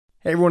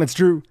Hey everyone, it's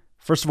Dhru.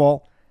 First of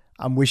all,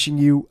 I'm wishing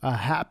you a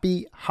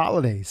happy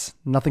holidays.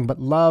 Nothing but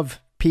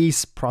love,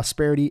 peace,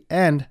 prosperity,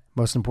 and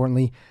most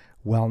importantly,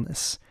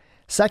 wellness.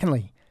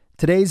 Secondly,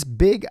 today's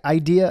big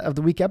idea of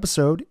the week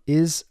episode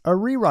is a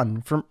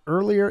rerun from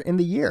earlier in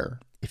the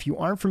year. If you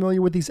aren't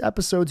familiar with these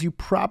episodes, you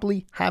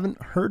probably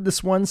haven't heard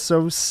this one,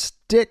 so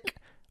stick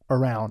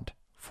around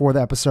for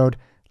the episode.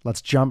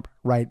 Let's jump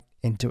right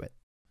into it.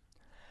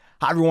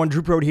 Hi everyone,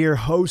 Dhru Purohit here,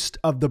 host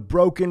of the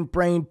Broken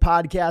Brain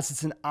Podcast.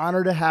 It's an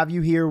honor to have you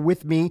here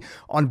with me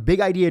on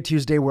Big Idea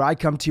Tuesday, where I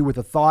come to you with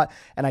a thought,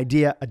 an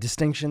idea, a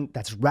distinction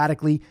that's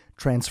radically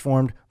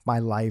transformed my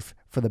life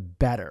for the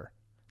better.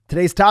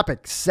 Today's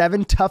topic,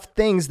 7 tough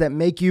things that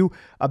make you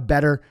a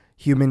better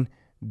human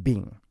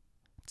being.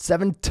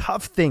 7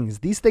 tough things.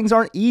 These things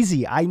aren't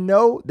easy. I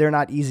know they're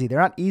not easy. They're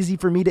not easy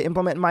for me to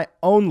implement in my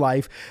own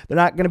life. They're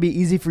not going to be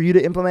easy for you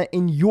to implement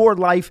in your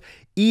life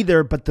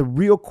either. But the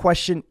real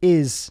question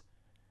is,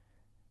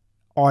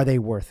 are they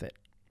worth it?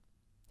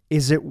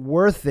 Is it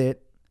worth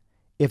it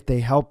if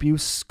they help you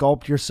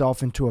sculpt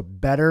yourself into a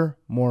better,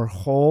 more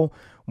whole,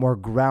 more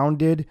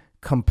grounded,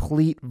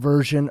 complete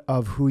version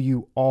of who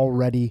you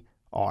already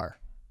are?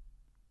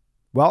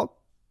 Well,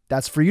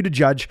 that's for you to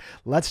judge.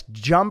 Let's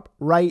jump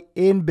right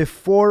in.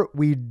 Before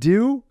we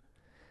do,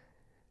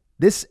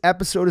 this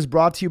episode is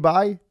brought to you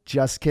by,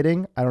 just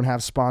kidding, I don't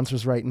have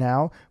sponsors right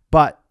now,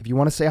 but if you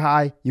want to say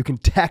hi, you can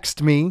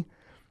text me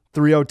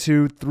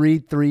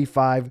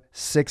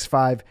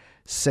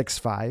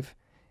 302-335-6565,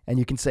 and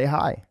you can say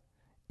hi,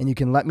 and you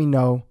can let me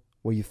know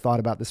what you thought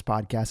about this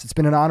podcast. It's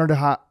been an honor to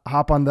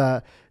hop on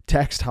the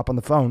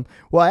phone.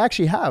 Well, I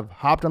actually have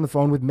hopped on the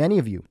phone with many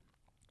of you.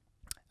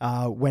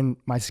 When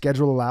my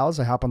schedule allows,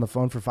 I hop on the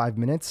phone for 5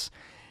 minutes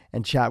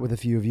and chat with a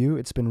few of you.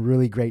 It's been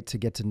really great to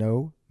get to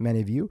know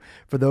many of you.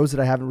 For those that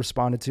I haven't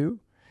responded to,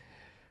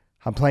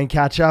 I'm playing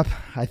catch up.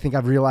 I think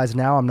I've realized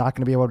now I'm not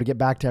going to be able to get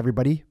back to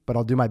everybody, but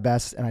I'll do my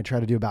best, and I try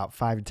to do about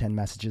 5 to 10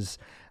 messages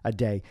a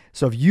day.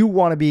 So if you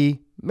want to be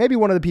maybe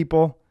one of the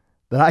people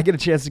that I get a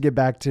chance to get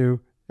back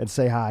to and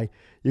say hi,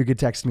 you can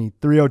text me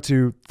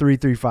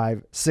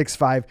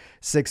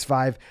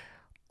 302-335-6565.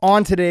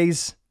 On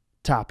today's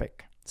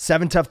topic,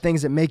 7 tough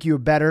things that make you a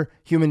better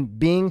human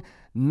being.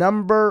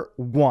 Number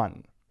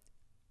 1.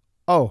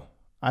 Oh,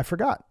 I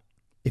forgot.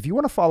 If you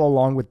want to follow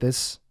along with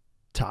this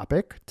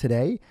topic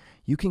today,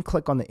 you can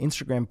click on the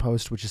Instagram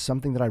post, which is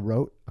something that I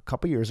wrote a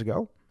couple years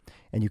ago,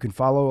 and you can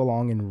follow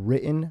along in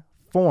written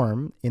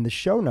form in the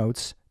show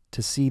notes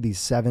to see these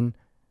 7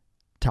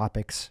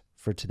 topics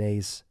for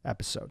today's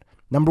episode.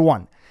 Number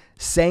 1,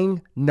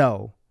 saying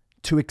no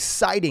to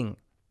exciting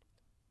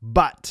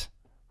but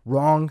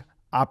wrong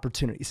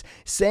opportunities.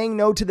 Saying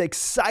no to the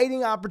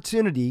exciting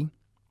opportunity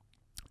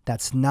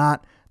that's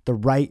not the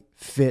right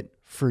fit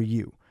for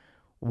you.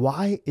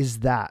 Why is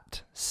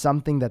that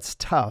something that's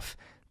tough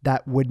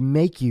that would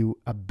make you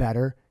a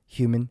better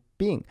human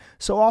being?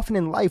 So often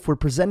in life, we're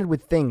presented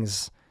with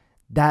things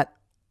that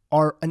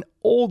are an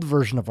old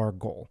version of our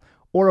goal,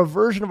 or a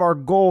version of our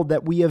goal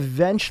that we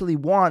eventually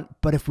want.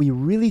 But if we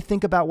really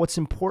think about what's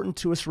important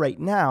to us right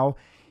now,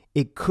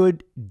 it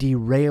could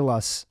derail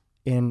us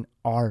in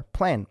our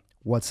plan.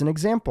 What's an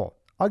example?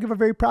 I'll give a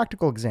very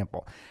practical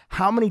example.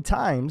 How many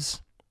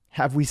times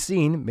have we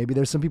seen, maybe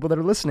there's some people that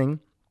are listening,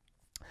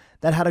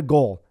 that had a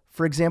goal,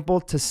 for example,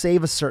 to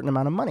save a certain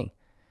amount of money,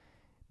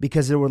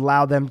 because it would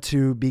allow them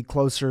to be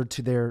closer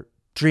to their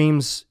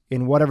dreams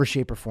in whatever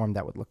shape or form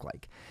that would look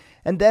like.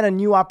 And then a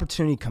new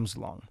opportunity comes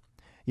along.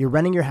 You're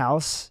renting your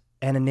house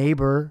and a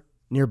neighbor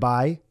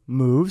nearby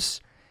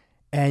moves,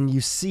 and you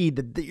see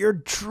that your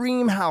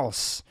dream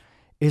house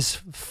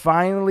is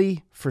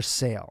finally for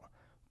sale.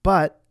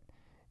 But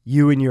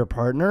you and your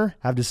partner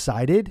have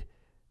decided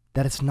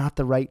that it's not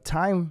the right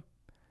time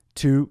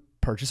to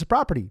purchase a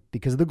property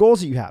because of the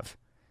goals that you have.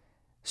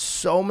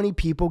 So many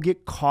people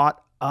get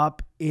caught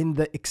up in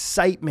the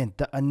excitement,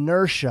 the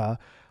inertia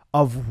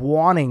of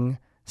wanting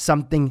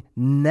something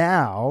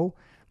now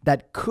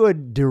that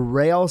could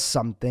derail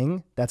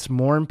something that's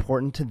more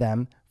important to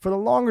them for the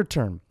longer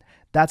term.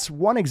 That's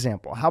one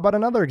example. How about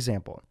another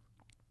example?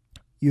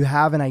 You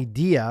have an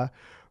idea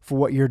for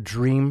what your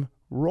dream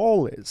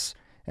role is,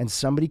 and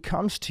somebody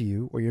comes to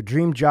you, or your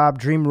dream job,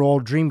 dream role,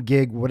 dream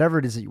gig, whatever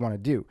it is that you want to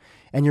do,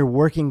 and you're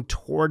working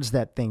towards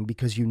that thing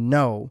because you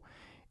know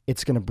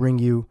it's going to bring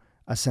you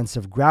a sense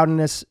of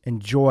groundedness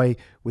and joy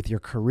with your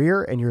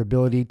career and your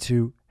ability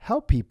to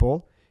help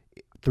people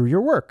through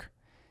your work.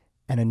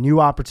 And a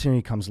new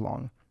opportunity comes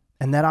along.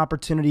 And that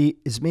opportunity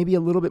is maybe a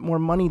little bit more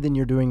money than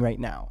you're doing right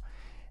now,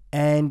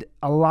 and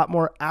a lot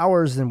more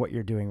hours than what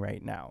you're doing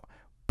right now.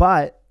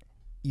 But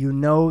you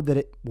know that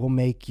it will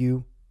make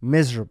you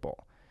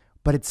miserable.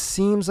 But it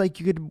seems like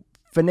you could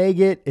finagle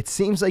it. It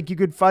seems like you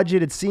could fudge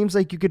it. It seems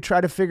like you could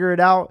try to figure it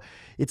out.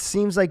 It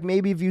seems like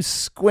maybe if you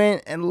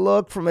squint and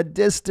look from a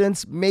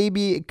distance,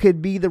 maybe it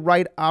could be the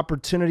right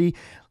opportunity.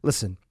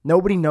 Listen,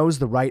 nobody knows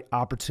the right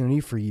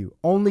opportunity for you.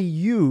 Only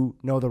you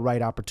know the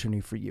right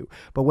opportunity for you.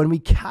 But when we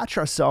catch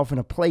ourselves in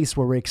a place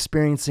where we're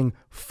experiencing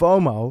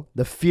FOMO,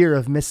 the fear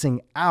of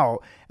missing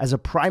out, as a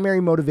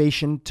primary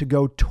motivation to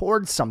go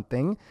towards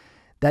something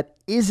that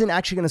isn't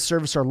actually going to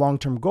service our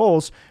long-term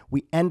goals,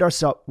 we end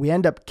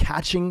up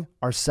catching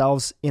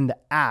ourselves in the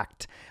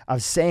act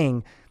of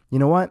saying, you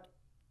know what?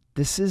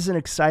 This is an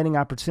exciting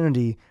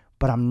opportunity,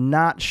 but I'm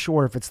not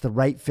sure if it's the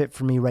right fit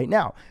for me right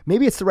now.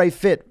 Maybe it's the right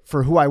fit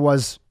for who I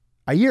was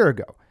a year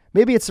ago.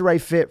 Maybe it's the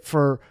right fit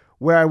for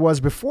where I was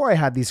before I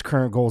had these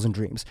current goals and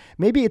dreams.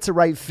 Maybe it's a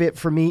right fit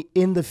for me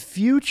in the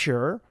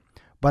future,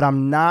 but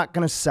I'm not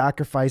going to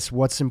sacrifice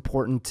what's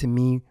important to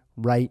me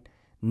right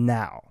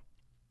now.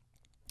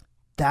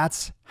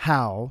 That's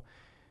how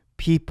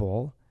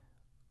people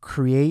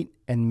create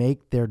and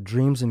make their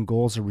dreams and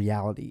goals a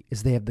reality,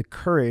 is they have the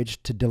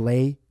courage to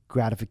delay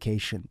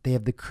gratification. They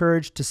have the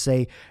courage to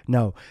say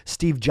no.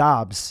 Steve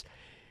Jobs,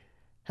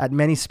 at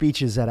many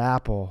speeches at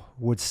Apple,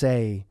 would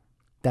say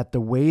that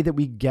the way that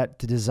we get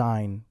to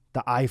design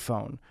the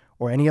iPhone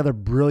or any other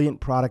brilliant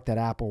product that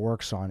Apple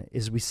works on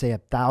is we say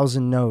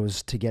 1,000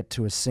 no's to get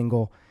to a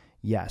single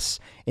yes.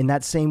 In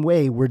that same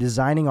way, we're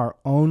designing our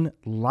own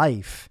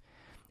life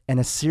and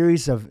a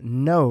series of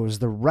no's,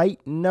 the right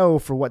no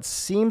for what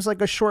seems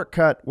like a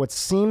shortcut, what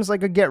seems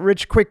like a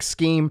get-rich-quick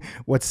scheme,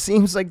 what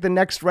seems like the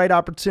next right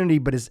opportunity,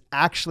 but is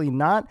actually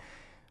not,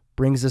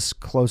 brings us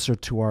closer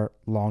to our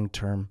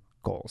long-term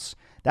goals.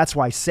 That's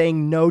why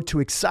saying no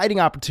to exciting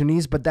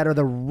opportunities, but that are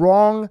the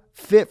wrong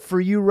fit for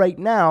you right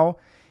now,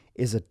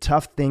 is a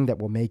tough thing that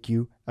will make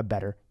you a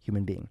better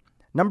human being.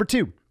 Number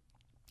 2,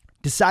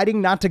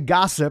 deciding not to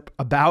gossip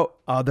about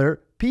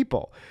other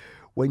people.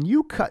 When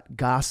you cut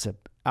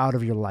gossip out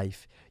of your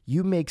life,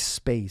 you make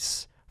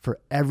space for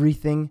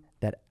everything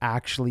that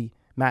actually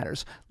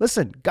matters.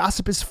 Listen,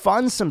 gossip is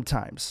fun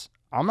sometimes.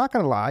 I'm not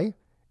going to lie.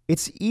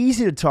 It's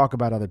easy to talk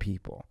about other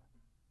people.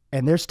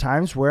 And there's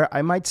times where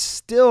I might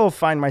still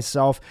find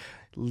myself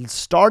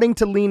starting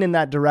to lean in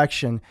that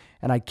direction,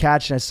 and I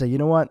catch and I say, you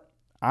know what?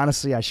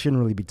 Honestly, I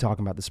shouldn't really be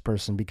talking about this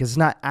person because it's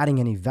not adding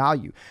any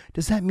value.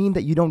 Does that mean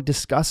that you don't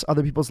discuss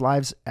other people's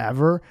lives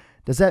ever?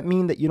 Does that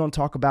mean that you don't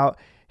talk about,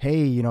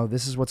 hey,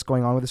 this is what's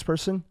going on with this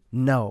person?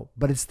 No,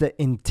 but it's the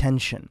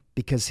intention.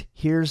 Because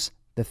here's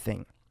the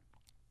thing.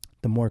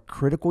 The more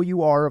critical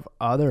you are of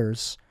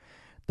others,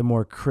 the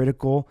more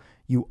critical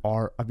you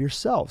are of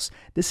yourselves.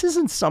 This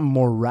isn't some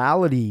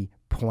morality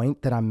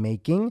point that I'm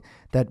making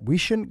that we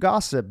shouldn't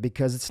gossip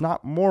because it's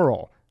not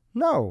moral.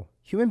 No,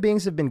 human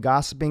beings have been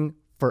gossiping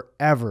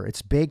forever.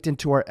 It's baked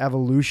into our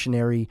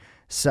evolutionary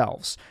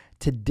selves.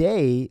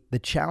 Today, the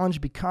challenge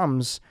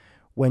becomes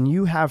when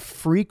you have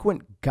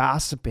frequent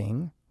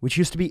gossiping, which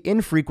used to be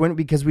infrequent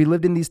because we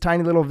lived in these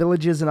tiny little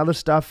villages and other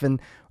stuff.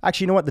 And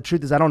actually, you know what? The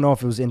truth is, I don't know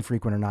if it was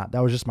infrequent or not.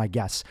 That was just my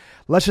guess.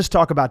 Let's just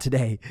talk about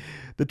today.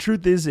 The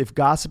truth is, if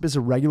gossip is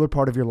a regular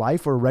part of your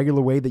life or a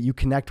regular way that you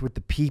connect with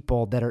the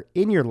people that are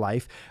in your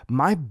life,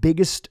 my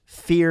biggest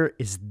fear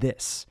is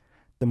this.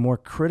 The more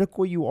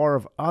critical you are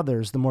of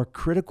others, the more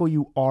critical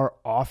you are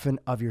often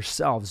of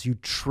yourselves. You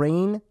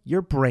train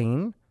your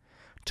brain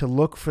to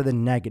look for the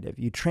negative.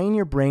 You train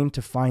your brain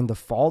to find the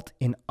fault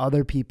in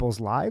other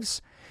people's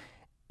lives.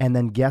 And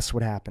then guess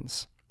what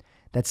happens?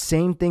 That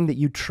same thing that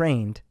you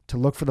trained to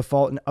look for the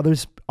fault in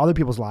other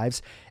people's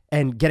lives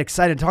and get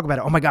excited to talk about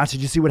it. Oh my gosh,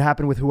 did you see what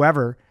happened with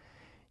whoever?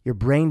 Your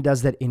brain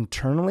does that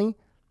internally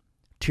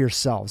to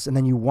yourselves. And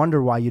then you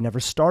wonder why you never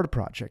start a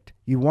project.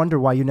 You wonder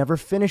why you never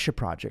finish a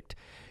project.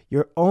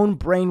 Your own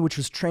brain, which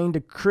was trained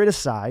to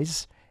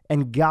criticize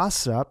and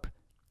gossip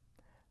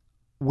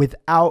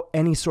without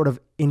any sort of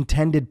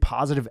intended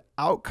positive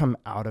outcome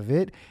out of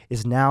it,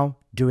 is now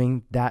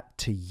doing that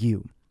to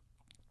you.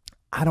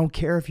 I don't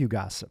care if you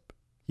gossip.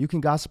 You can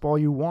gossip all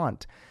you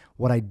want.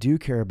 What I do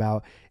care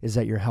about is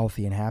that you're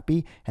healthy and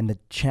happy. And the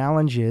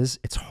challenge is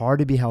it's hard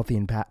to be healthy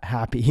and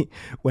happy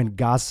when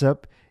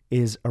gossip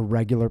is a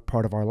regular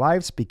part of our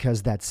lives,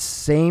 because that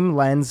same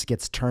lens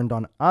gets turned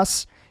on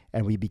us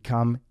and we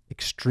become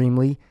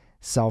extremely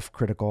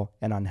self-critical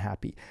and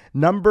unhappy.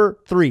 Number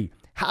 3,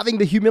 having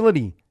the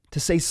humility to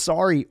say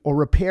sorry or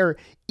repair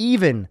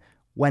even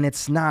when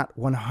it's not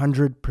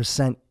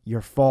 100%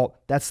 your fault.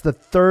 That's the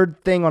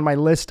third thing on my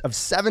list of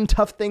 7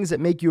 tough things that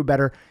make you a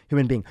better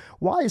human being.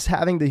 Why is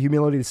having the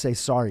humility to say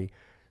sorry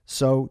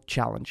so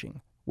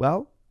challenging?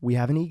 Well, we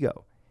have an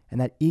ego,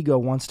 and that ego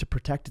wants to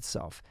protect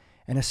itself.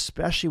 And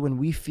especially when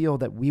we feel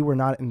that we were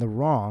not in the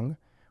wrong,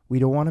 we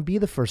don't want to be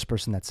the first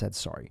person that said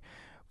sorry.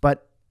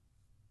 But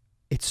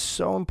it's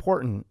so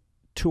important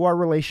to our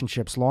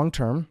relationships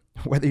long-term,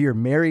 whether you're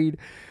married,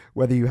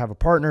 whether you have a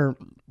partner,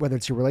 whether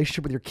it's your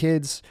relationship with your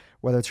kids,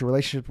 whether it's your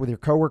relationship with your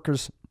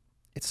coworkers.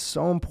 It's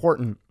so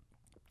important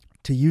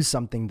to use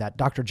something that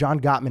Dr. John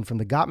Gottman from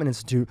the Gottman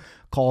Institute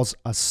calls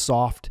a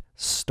soft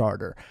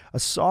starter. A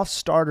soft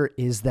starter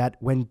is that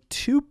when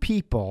two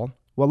people,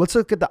 well, let's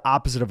look at the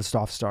opposite of a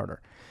soft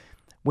starter.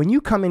 When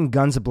you come in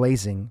guns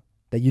a-blazing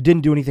that you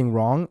didn't do anything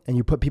wrong and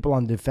you put people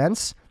on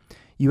defense,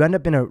 you end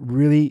up in a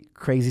really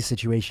crazy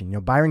situation. You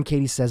know, Byron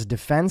Katie says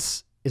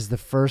defense is the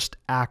first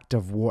act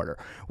of war.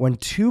 When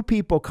two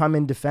people come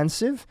in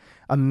defensive,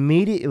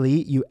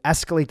 immediately you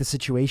escalate the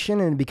situation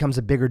and it becomes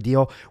a bigger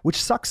deal,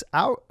 which sucks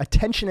out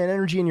attention and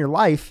energy in your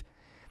life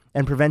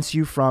and prevents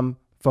you from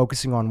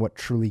focusing on what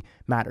truly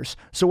matters.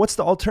 So what's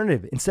the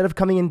alternative? Instead of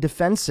coming in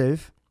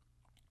defensive,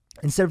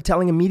 instead of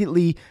telling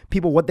immediately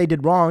people what they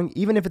did wrong,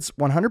 even if it's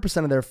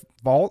 100% of their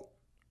fault,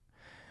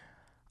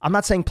 I'm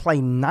not saying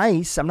play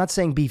nice. I'm not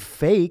saying be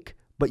fake,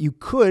 but you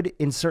could,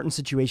 in certain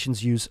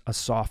situations, use a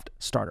soft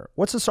starter.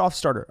 What's a soft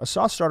starter? A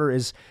soft starter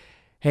is,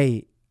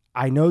 hey,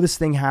 I know this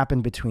thing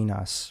happened between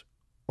us,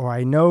 or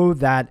I know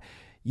that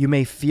you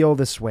may feel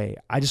this way.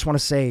 I just want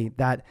to say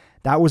that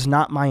that was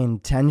not my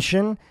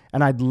intention,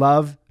 and I'd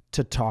love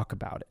to talk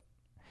about it.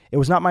 It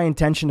was not my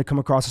intention to come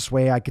across this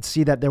way. I could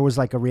see that there was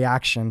like a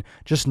reaction.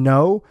 Just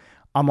know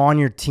I'm on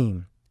your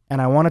team,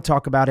 and I want to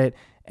talk about it,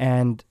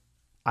 and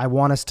I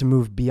want us to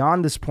move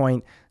beyond this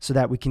point so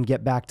that we can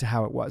get back to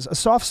how it was. A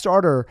soft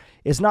starter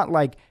is not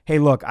like, hey,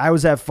 look, I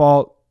was at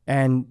fault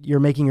and you're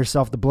making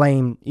yourself the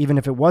blame, even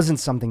if it wasn't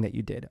something that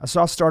you did. A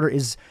soft starter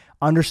is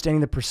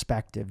understanding the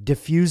perspective,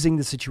 diffusing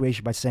the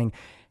situation by saying,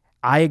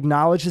 I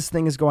acknowledge this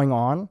thing is going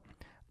on.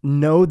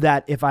 Know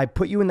that if I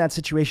put you in that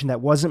situation,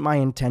 that wasn't my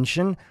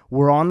intention.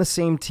 We're on the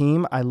same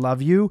team. I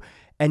love you.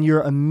 And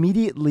you're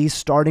immediately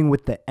starting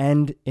with the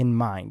end in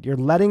mind. You're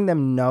letting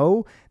them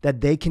know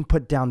that they can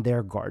put down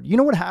their guard. You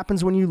know what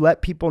happens when you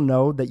let people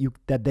know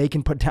that they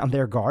can put down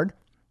their guard?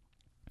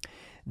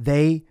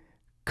 They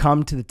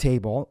come to the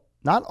table.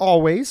 Not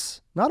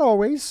always.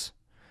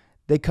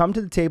 They come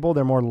to the table.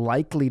 They're more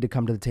likely to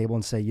come to the table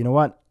and say, you know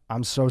what?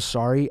 I'm so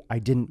sorry. I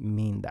didn't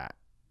mean that.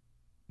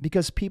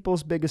 Because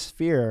people's biggest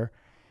fear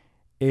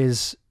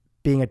is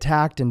being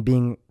attacked and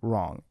being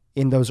wrong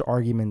in those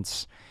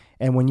arguments.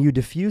 And when you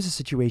diffuse a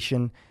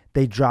situation,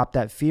 they drop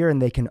that fear and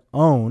they can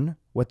own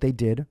what they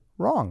did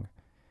wrong.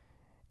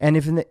 And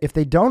if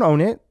they don't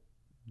own it,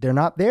 they're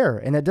not there.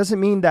 And it doesn't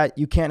mean that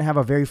you can't have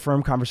a very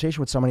firm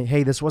conversation with somebody.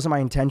 Hey, this wasn't my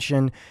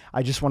intention.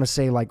 I just want to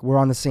say, like, we're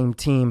on the same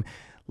team.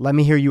 Let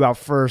me hear you out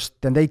first.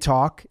 Then they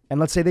talk. And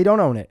let's say they don't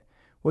own it.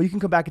 Well, you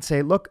can come back and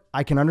say, look,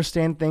 I can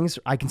understand things.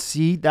 I can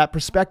see that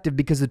perspective,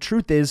 because the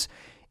truth is,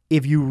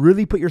 if you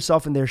really put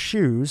yourself in their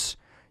shoes,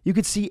 you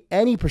could see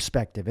any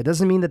perspective. It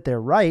doesn't mean that they're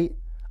right.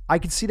 I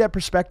could see that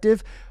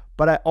perspective,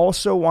 but I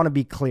also want to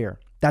be clear.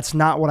 That's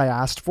not what I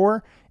asked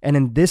for. And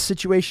in this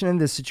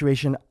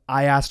situation,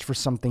 I asked for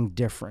something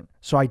different.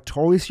 So I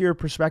totally see your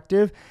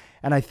perspective.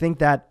 And I think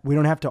that we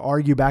don't have to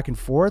argue back and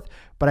forth,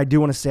 but I do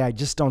want to say I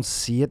just don't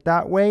see it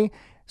that way.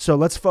 So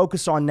let's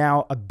focus on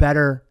now a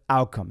better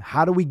outcome.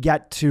 How do we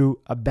get to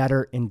a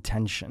better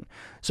intention?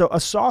 So a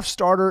soft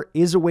starter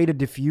is a way to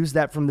diffuse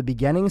that from the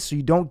beginning so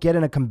you don't get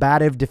in a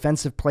combative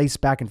defensive place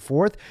back and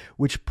forth,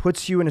 which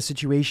puts you in a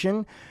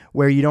situation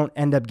where you don't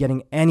end up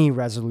getting any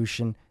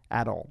resolution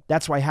at all.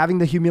 That's why having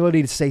the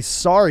humility to say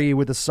sorry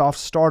with a soft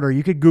starter,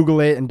 you could Google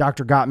it and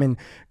Dr. Gottman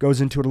goes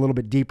into it a little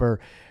bit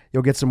deeper.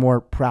 You'll get some more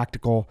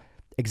practical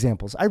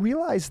examples. I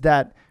realized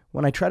that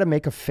when I try to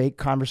make a fake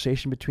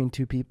conversation between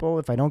two people,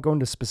 if I don't go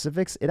into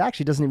specifics, it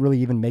actually doesn't really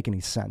even make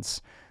any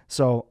sense.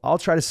 So I'll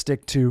try to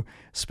stick to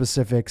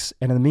specifics.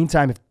 And in the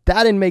meantime, if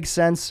that didn't make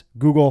sense,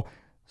 Google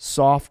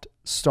Soft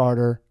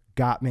Starter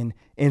Gottman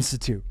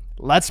Institute.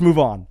 Let's move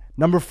on.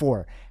 Number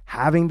 4,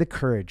 having the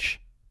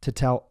courage to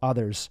tell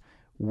others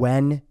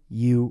when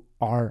you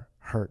are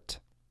hurt.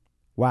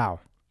 Wow.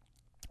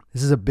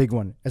 This is a big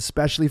one,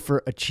 especially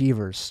for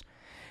achievers,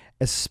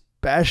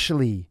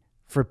 especially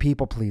for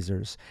people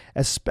pleasers,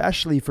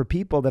 especially for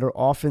people that are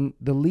often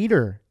the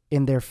leader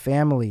in their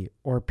family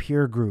or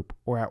peer group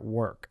or at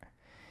work.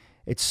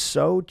 It's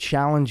so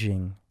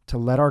challenging to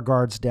let our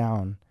guard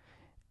down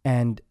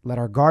and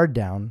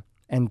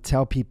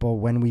tell people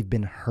when we've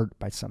been hurt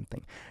by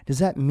something. Does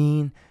that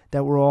mean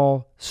that we're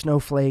all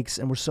snowflakes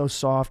and we're so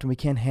soft and we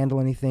can't handle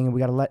anything and we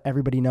got to let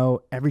everybody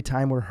know every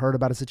time we're hurt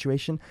about a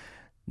situation?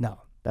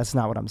 No, that's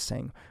not what I'm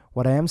saying.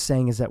 What I am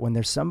saying is that when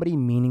there's somebody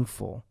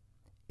meaningful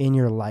in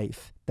your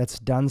life that's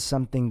done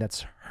something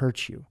that's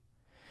hurt you,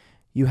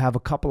 you have a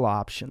couple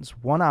options.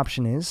 One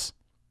option is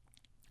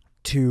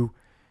to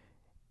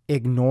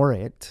ignore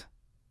it,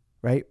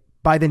 right?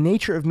 By the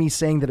nature of me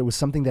saying that it was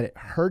something that it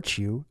hurt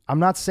you, I'm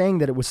not saying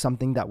that it was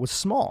something that was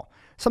small.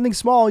 Something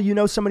small, you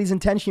know somebody's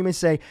intention. You may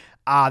say,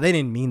 they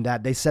didn't mean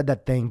that. They said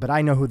that thing, but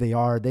I know who they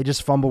are. They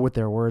just fumble with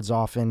their words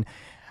often.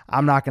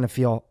 I'm not going to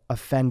feel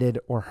offended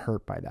or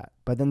hurt by that.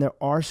 But then there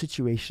are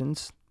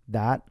situations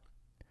that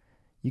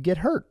you get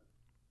hurt.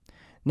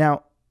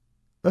 Now,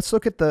 let's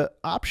look at the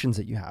options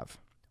that you have.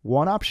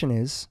 One option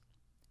is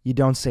you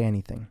don't say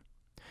anything.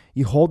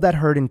 You hold that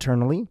hurt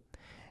internally,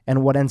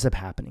 and what ends up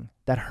happening?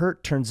 That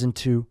hurt turns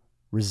into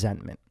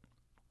resentment.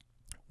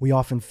 We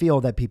often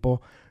feel that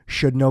people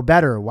should know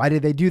better. Why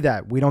did they do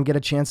that? We don't get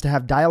a chance to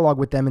have dialogue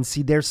with them and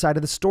see their side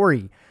of the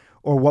story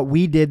or what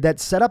we did that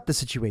set up the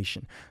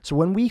situation. So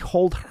when we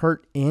hold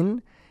hurt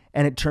in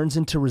and it turns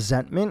into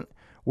resentment,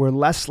 we're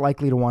less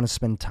likely to want to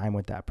spend time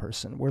with that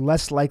person. We're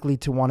less likely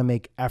to want to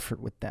make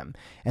effort with them.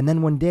 And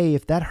then one day,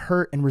 if that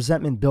hurt and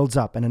resentment builds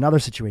up and another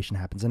situation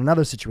happens and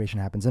another situation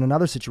happens and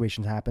another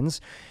situation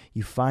happens,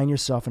 you find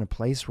yourself in a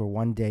place where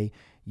one day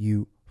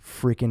you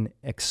freaking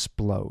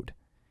explode.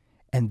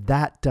 And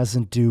that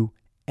doesn't do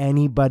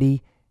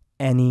anybody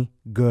any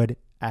good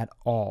at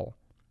all.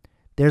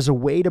 There's a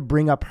way to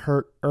bring up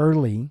hurt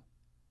early.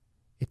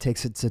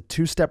 It's a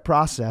two-step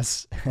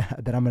process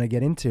that I'm going to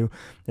get into.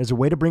 There's a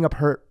way to bring up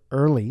hurt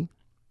early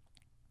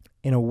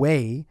in a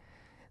way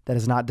that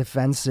is not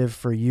defensive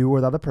for you or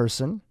the other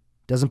person,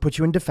 doesn't put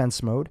you in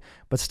defense mode,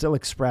 but still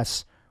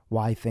express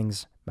why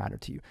things matter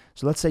to you.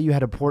 So let's say you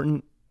had an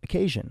important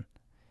occasion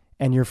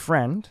and your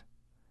friend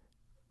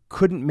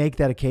couldn't make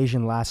that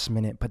occasion last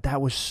minute, but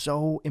that was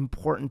so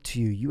important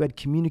to you. You had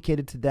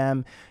communicated to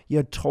them, you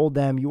had told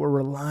them, you were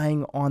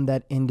relying on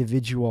that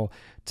individual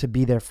to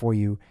be there for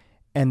you,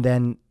 and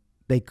then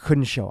they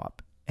couldn't show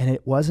up. And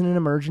it wasn't an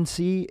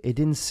emergency. It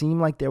didn't seem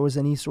like there was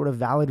any sort of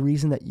valid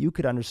reason that you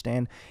could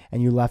understand,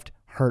 and you left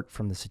hurt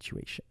from the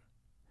situation.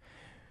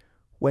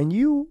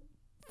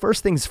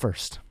 First things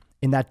first,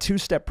 in that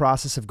two-step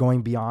process of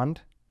going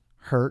beyond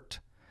hurt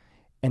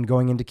and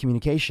going into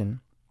communication,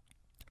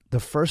 the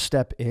first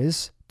step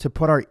is to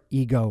put our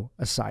ego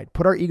aside.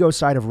 Put our ego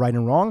aside of right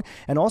and wrong,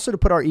 and also to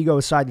put our ego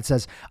aside that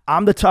says,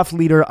 I'm the tough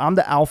leader, I'm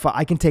the alpha,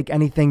 I can take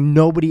anything,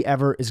 nobody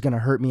ever is going to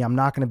hurt me, I'm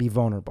not going to be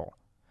vulnerable.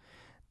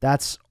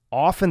 That's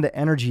often the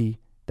energy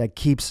that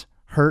keeps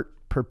hurt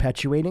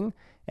perpetuating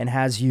and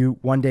has you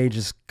one day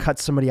just cut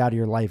somebody out of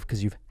your life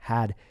because you've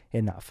had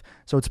enough.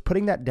 So it's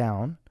putting that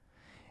down,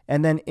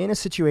 and then in a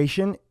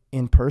situation,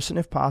 in person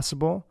if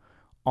possible,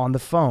 on the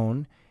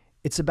phone,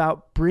 it's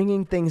about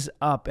bringing things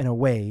up in a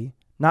way,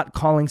 not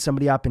calling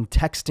somebody up and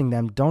texting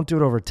them. Don't do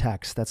it over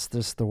text. That's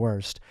just the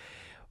worst.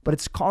 But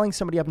it's calling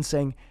somebody up and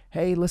saying,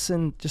 hey,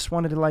 listen, just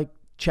wanted to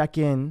check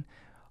in.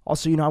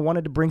 Also, I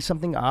wanted to bring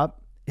something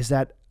up, is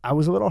that I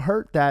was a little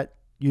hurt that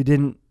you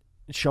didn't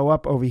show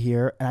up over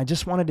here, and I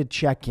just wanted to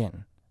check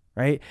in,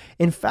 right?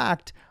 In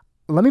fact,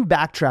 let me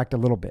backtrack a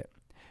little bit.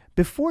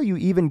 Before you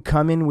even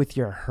come in with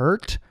your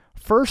hurt,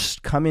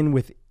 first come in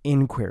with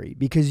inquiry,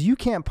 because you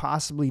can't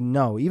possibly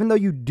know, even though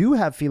you do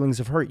have feelings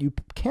of hurt, you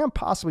can't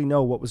possibly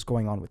know what was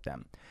going on with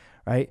them,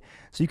 right?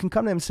 So you can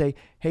come to them and say,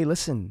 hey,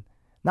 listen,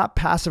 not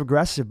passive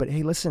aggressive, but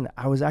hey, listen,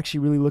 I was actually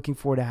really looking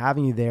forward to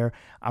having you there.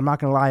 I'm not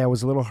going to lie, I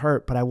was a little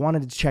hurt, but I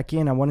wanted to check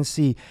in. I want to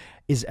see,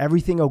 is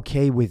everything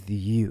okay with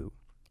you?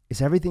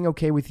 Is everything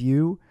okay with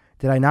you?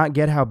 Did I not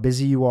get how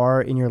busy you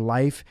are in your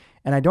life?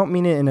 And I don't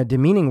mean it in a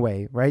demeaning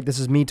way, right? This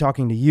is me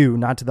talking to you,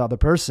 not to the other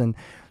person.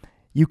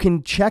 You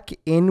can check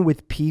in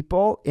with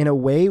people in a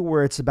way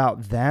where it's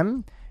about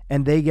them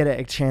and they get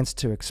a chance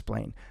to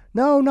explain.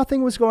 No,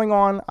 nothing was going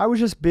on. I was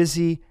just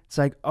busy. It's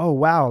like, oh,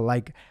 wow.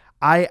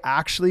 I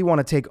actually want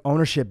to take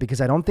ownership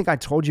because I don't think I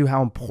told you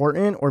how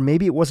important, or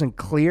maybe it wasn't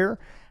clear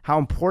how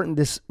important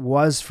this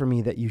was for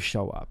me that you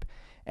show up.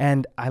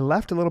 And I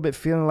left a little bit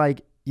feeling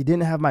like you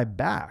didn't have my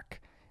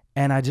back.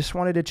 And I just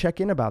wanted to check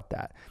in about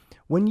that.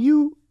 When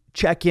you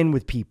check in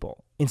with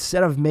people,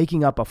 instead of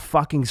making up a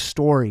fucking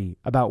story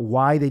about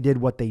why they did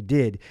what they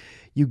did,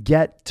 you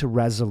get to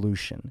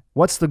resolution.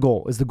 What's the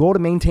goal? Is the goal to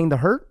maintain the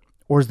hurt,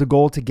 or is the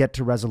goal to get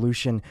to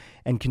resolution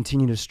and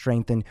continue to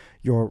strengthen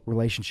your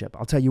relationship?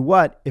 I'll tell you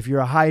what, if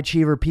you're a high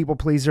achiever, people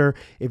pleaser,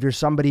 if you're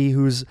somebody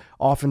who's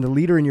often the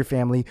leader in your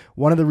family,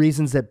 one of the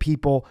reasons that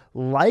people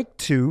like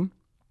to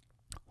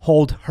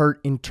hold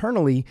hurt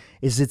internally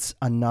is it's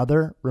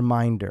another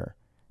reminder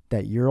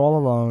that you're all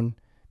alone,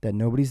 that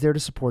nobody's there to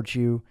support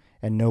you,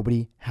 and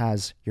nobody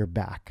has your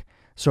back.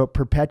 So it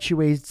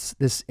perpetuates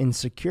this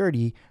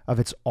insecurity of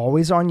it's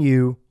always on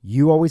you,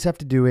 you always have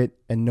to do it,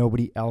 and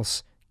nobody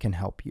else can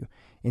help you.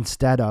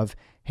 Instead of,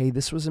 hey,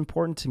 this was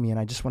important to me and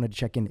I just wanted to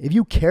check in. If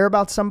you care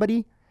about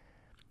somebody,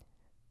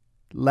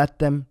 let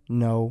them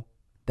know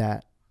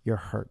that you're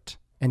hurt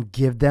and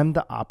give them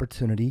the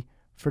opportunity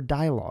for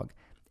dialogue.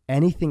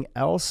 Anything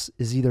else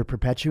is either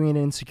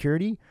perpetuating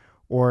insecurity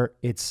or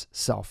it's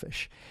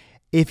selfish.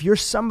 If you're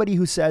somebody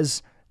who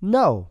says,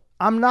 no,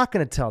 I'm not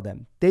going to tell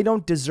them, they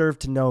don't deserve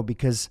to know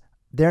because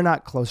they're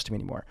not close to me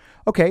anymore.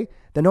 Okay,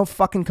 then don't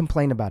fucking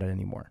complain about it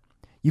anymore.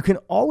 You can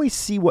always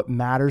see what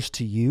matters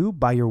to you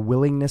by your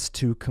willingness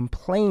to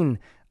complain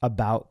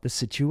about the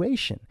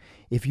situation.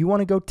 If you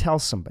want to go tell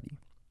somebody,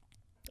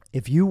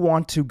 if you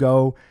want to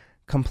go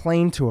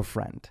complain to a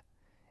friend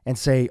and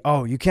say,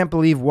 oh, you can't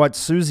believe what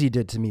Susie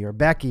did to me, or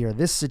Becky, or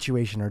this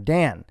situation, or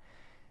Dan,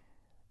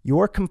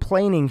 your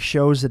complaining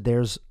shows that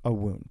there's a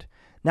wound.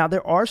 Now,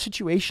 there are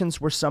situations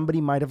where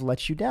somebody might have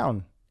let you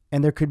down,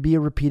 and there could be a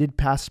repeated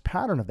past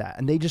pattern of that,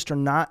 and they just are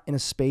not in a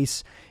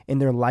space in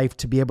their life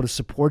to be able to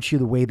support you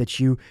the way that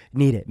you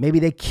need it. Maybe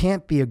they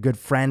can't be a good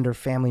friend or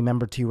family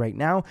member to you right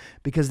now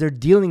because they're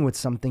dealing with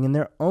something in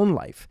their own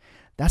life.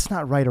 That's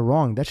not right or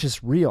wrong. That's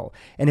just real.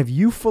 And if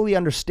you fully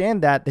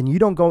understand that, then you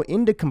don't go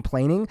into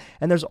complaining.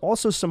 And there's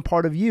also some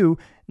part of you,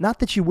 not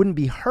that you wouldn't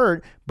be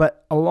hurt,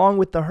 but along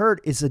with the hurt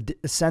is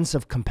a sense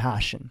of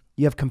compassion.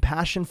 You have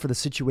compassion for the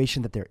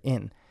situation that they're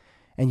in.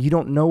 and you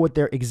don't know what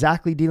they're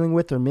exactly dealing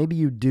with, or maybe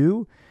you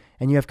do,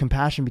 and you have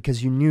compassion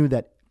because you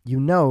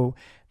know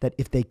that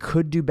if they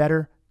could do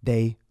better,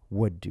 they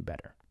would do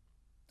better.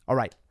 All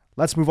right,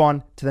 let's move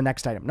on to the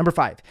next item. Number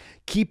 5,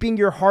 keeping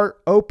your heart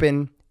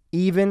open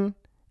even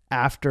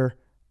after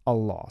a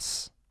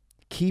loss.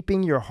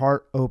 Keeping your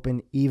heart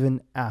open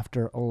even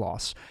after a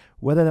loss,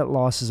 whether that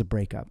loss is a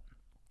breakup,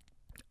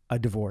 a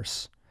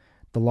divorce,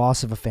 the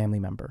loss of a family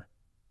member,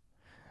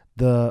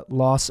 the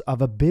loss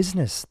of a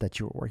business that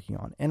you were working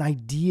on, an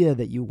idea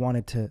that you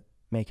wanted to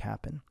make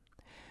happen.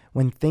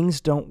 When things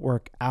don't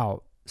work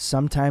out,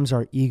 sometimes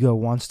our ego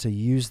wants to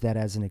use that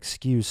as an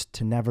excuse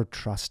to never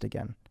trust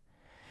again,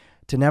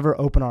 to never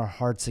open our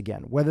hearts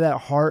again, whether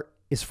that heart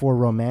is for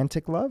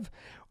romantic love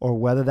or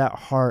whether that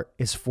heart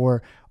is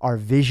for our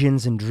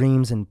visions and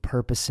dreams and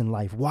purpose in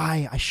life.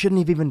 Why? I shouldn't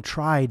have even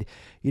tried.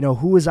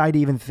 Who was I to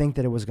even think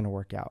that it was going to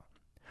work out?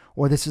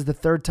 Or this is the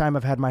 3rd time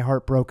I've had my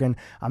heart broken.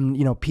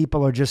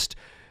 People are just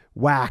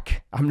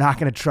whack. I'm not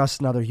going to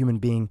trust another human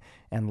being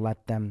and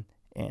let them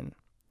in.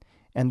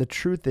 And the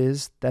truth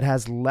is that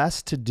has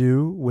less to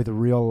do with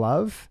real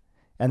love,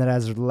 and that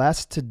has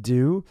less to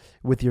do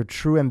with your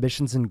true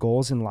ambitions and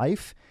goals in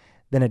life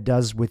than it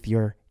does with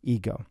your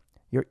ego.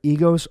 Your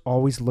ego's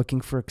always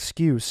looking for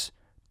excuse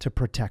to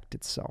protect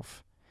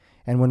itself.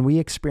 And when we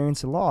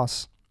experience a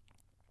loss,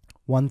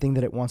 one thing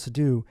that it wants to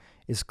do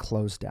is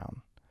close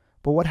down.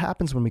 But what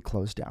happens when we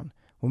close down?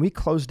 When we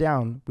close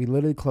down, we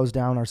literally close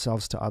down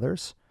ourselves to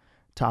others,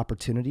 to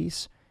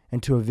opportunities,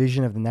 and to a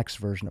vision of the next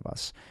version of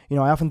us. I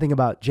often think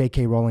about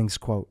J.K. Rowling's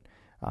quote,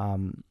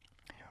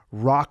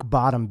 rock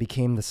bottom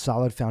became the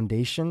solid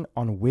foundation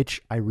on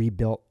which I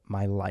rebuilt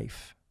my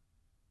life.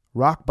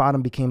 Rock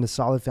bottom became the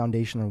solid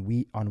foundation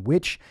on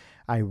which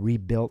I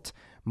rebuilt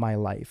my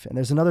life. And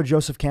there's another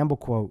Joseph Campbell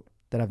quote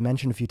that I've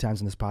mentioned a few times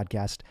in this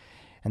podcast,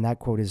 and that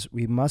quote is,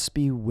 we must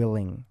be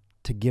willing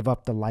to give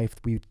up the life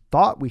we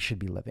thought we should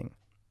be living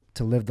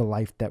to live the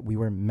life that we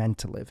were meant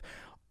to live.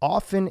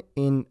 Often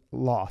in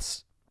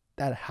loss,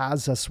 that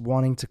has us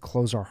wanting to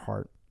close our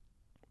heart.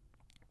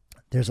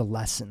 There's a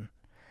lesson.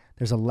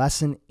 There's a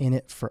lesson in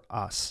it for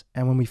us.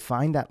 And when we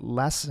find that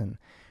lesson,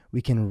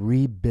 we can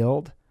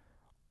rebuild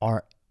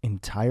our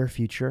entire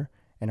future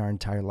and our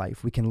entire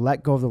life. We can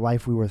let go of the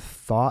life we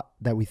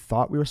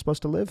thought we were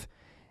supposed to live,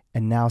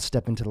 and now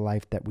step into the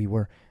life that we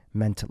were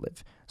meant to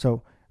live.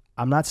 So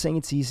I'm not saying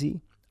it's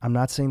easy. I'm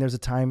not saying there's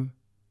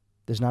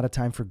not a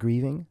time for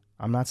grieving.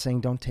 I'm not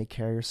saying don't take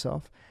care of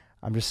yourself.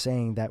 I'm just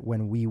saying that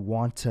when we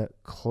want to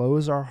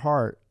close our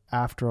heart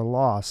after a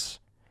loss,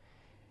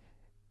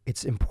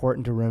 it's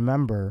important to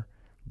remember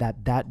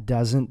that that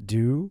doesn't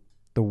do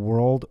the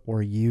world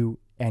or you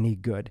any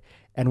good.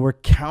 And we're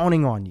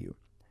counting on you.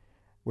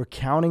 We're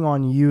counting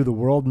on you. The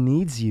world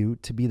needs you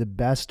to be the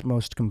best,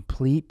 most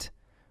complete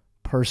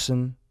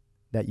person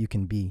that you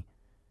can be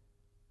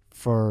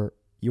for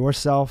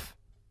yourself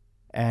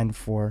and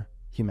for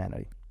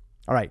humanity.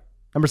 All right,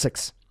 number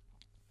 6,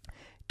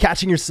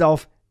 catching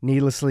yourself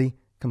needlessly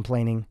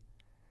complaining.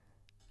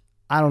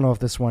 I don't know if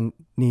this one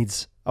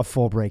needs a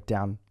full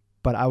breakdown,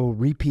 but I will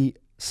repeat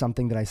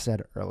something that I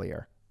said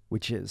earlier,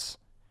 which is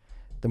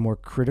the more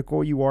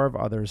critical you are of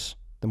others,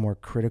 the more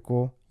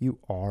critical you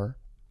are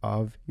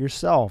of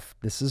yourself.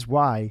 This is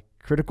why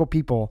critical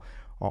people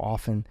are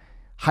often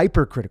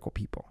hypercritical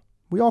people.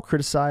 We all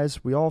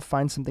criticize. We all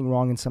find something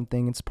wrong in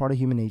something. It's part of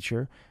human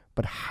nature.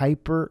 But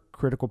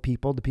hypercritical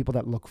people, the people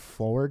that look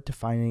forward to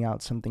finding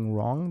out something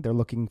wrong, they're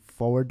looking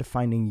forward to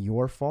finding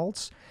your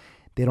faults.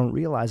 They don't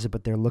realize it,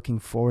 but they're looking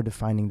forward to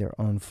finding their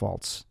own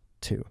faults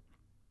too.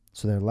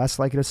 So they're less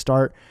likely to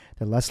start,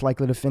 they're less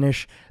likely to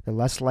finish, they're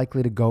less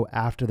likely to go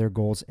after their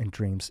goals and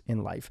dreams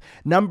in life.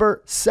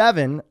 Number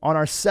 7 on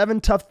our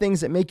 7 tough things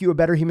that make you a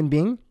better human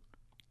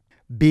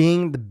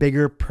being the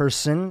bigger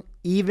person,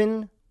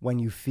 even when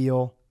you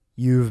feel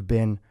you've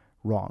been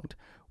wronged.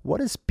 What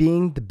does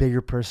being the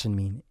bigger person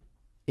mean?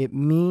 It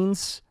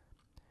means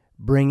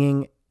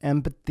bringing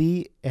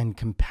empathy and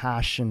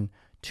compassion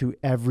to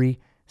every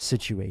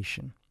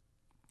situation.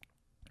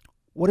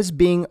 What does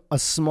being a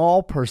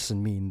small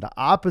person mean? The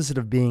opposite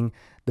of being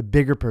the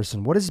bigger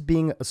person. What does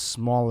being a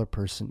smaller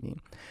person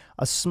mean?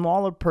 A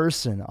smaller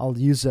person, I'll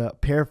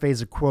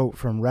paraphrase a quote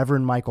from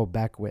Reverend Michael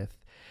Beckwith,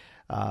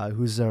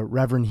 who's a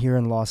reverend here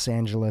in Los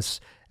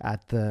Angeles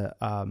at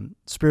the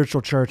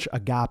spiritual church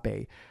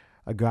Agape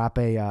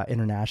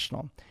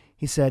International.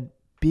 He said,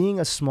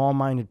 being a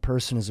small-minded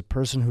person is a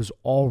person who's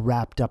all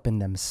wrapped up in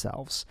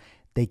themselves.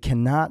 They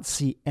cannot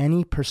see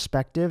any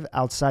perspective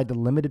outside the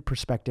limited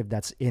perspective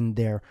that's in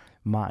their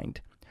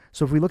mind.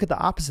 So if we look at the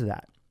opposite of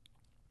that,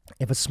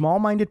 if a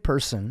small-minded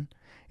person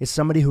is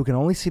somebody who can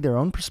only see their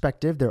own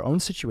perspective, their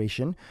own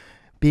situation,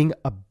 being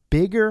a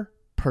bigger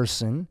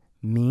person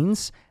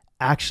means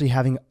actually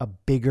having a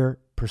bigger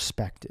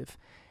perspective.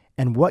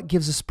 And what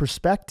gives us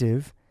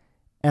perspective?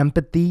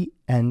 Empathy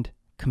and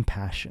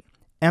compassion.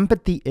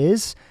 Empathy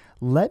is,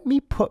 let me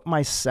put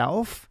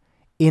myself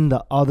in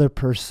the other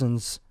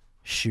person's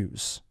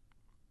shoes.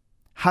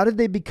 How did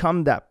they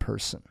become that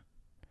person?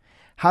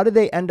 How did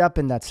they end up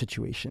in that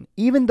situation?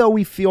 Even though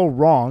we feel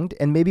wronged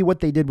and maybe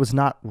what they did was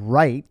not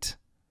right,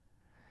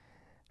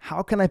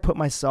 how can I put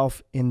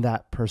myself in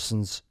that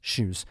person's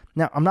shoes?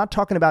 Now, I'm not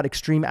talking about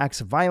extreme acts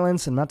of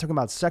violence. I'm not talking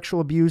about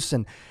sexual abuse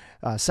and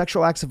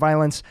sexual acts of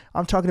violence.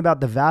 I'm talking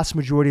about the vast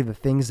majority of the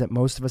things that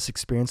most of us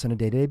experience on a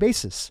day-to-day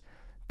basis.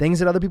 Things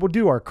that other people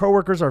do, our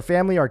coworkers, our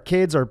family, our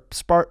kids, our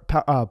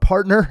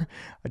partner.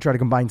 I try to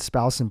combine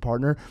spouse and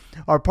partner.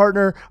 Our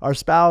partner, our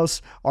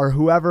spouse, or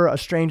whoever, a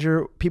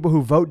stranger, people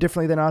who vote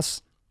differently than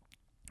us.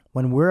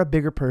 When we're a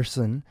bigger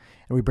person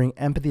and we bring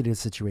empathy to the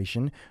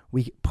situation,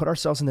 we put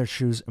ourselves in their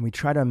shoes and we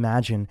try to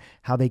imagine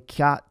how they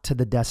got to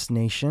the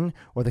destination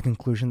or the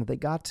conclusion that they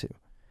got to.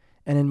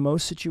 And in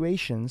most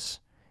situations,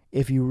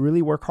 if you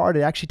really work hard,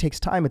 it actually takes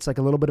time. It's like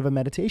a little bit of a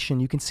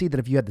meditation. You can see that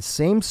if you had the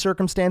same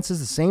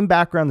circumstances, the same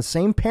background, the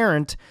same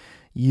parent,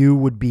 you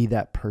would be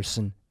that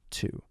person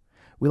too.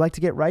 We like to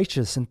get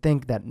righteous and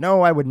think that,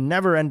 no, I would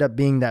never end up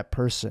being that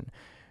person.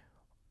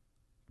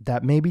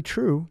 That may be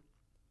true,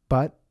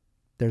 but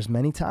there's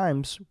many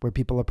times where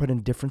people are put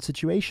in different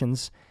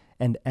situations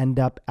and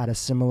end up at a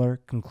similar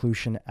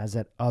conclusion as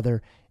that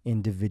other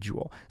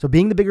individual. So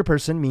being the bigger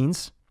person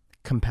means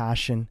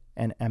compassion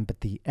and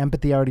empathy.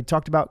 Empathy, I already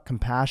talked about.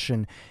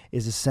 Compassion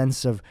is a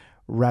sense of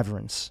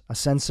reverence, a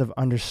sense of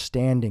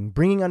understanding,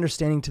 bringing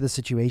understanding to the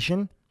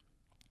situation,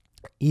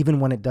 even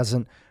when it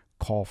doesn't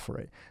call for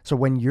it. So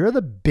when you're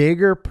the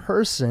bigger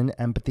person,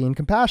 empathy and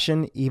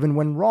compassion, even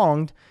when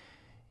wronged,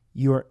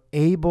 you're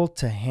able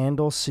to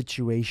handle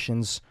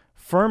situations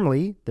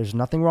firmly. There's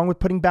nothing wrong with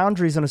putting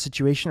boundaries on a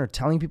situation or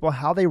telling people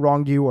how they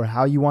wronged you or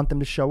how you want them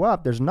to show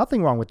up. There's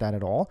nothing wrong with that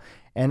at all.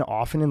 And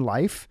often in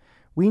life,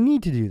 we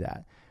need to do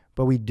that.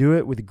 But we do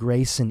it with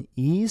grace and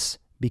ease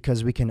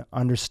because we can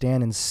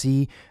understand and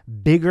see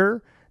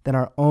bigger than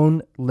our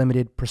own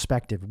limited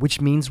perspective,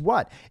 which means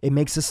what? It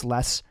makes us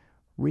less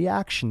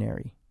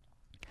reactionary.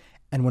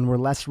 And when we're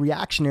less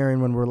reactionary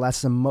and when we're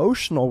less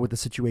emotional with the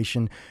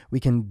situation, we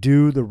can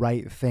do the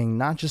right thing,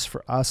 not just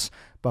for us,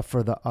 but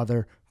for the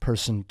other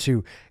person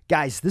too.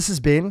 Guys, this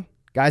has been,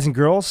 guys and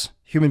girls,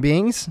 human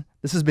beings,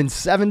 this has been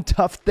 7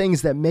 tough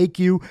things that make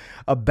you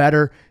a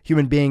better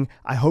human being.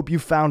 I hope you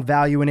found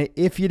value in it.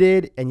 If you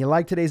did and you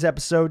liked today's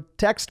episode,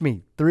 text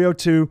me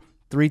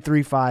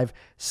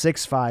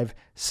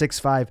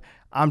 302-335-6565.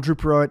 I'm Dhru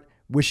Purohit,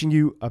 wishing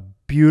you a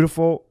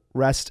beautiful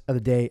rest of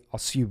the day. I'll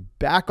see you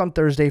back on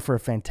Thursday for a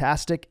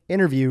fantastic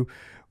interview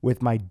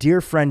with my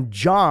dear friend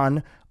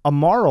John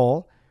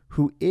Amaral,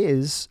 who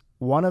is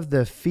one of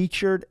the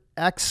featured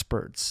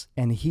experts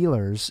and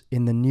healers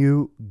in the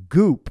new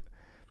Goop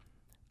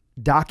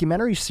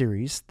documentary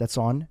series that's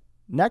on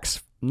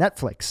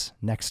Netflix.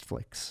 I'm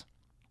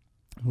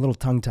a little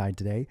tongue-tied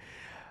today.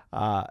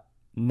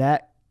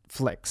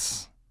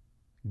 Netflix.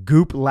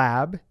 Goop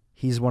Lab.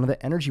 He's one of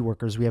the energy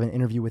workers. We have an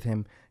interview with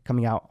him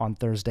coming out on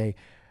Thursday.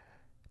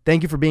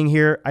 Thank you for being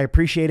here. I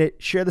appreciate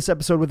it. Share this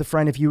episode with a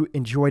friend if you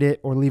enjoyed it,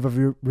 or leave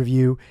a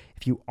review.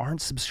 If you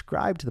aren't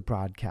subscribed to the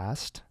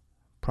podcast,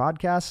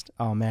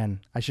 oh man,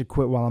 I should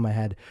quit while I'm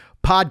ahead.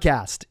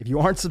 Podcast. If you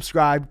aren't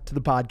subscribed to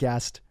the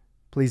podcast,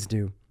 please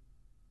do.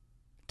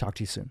 Talk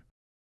to you soon.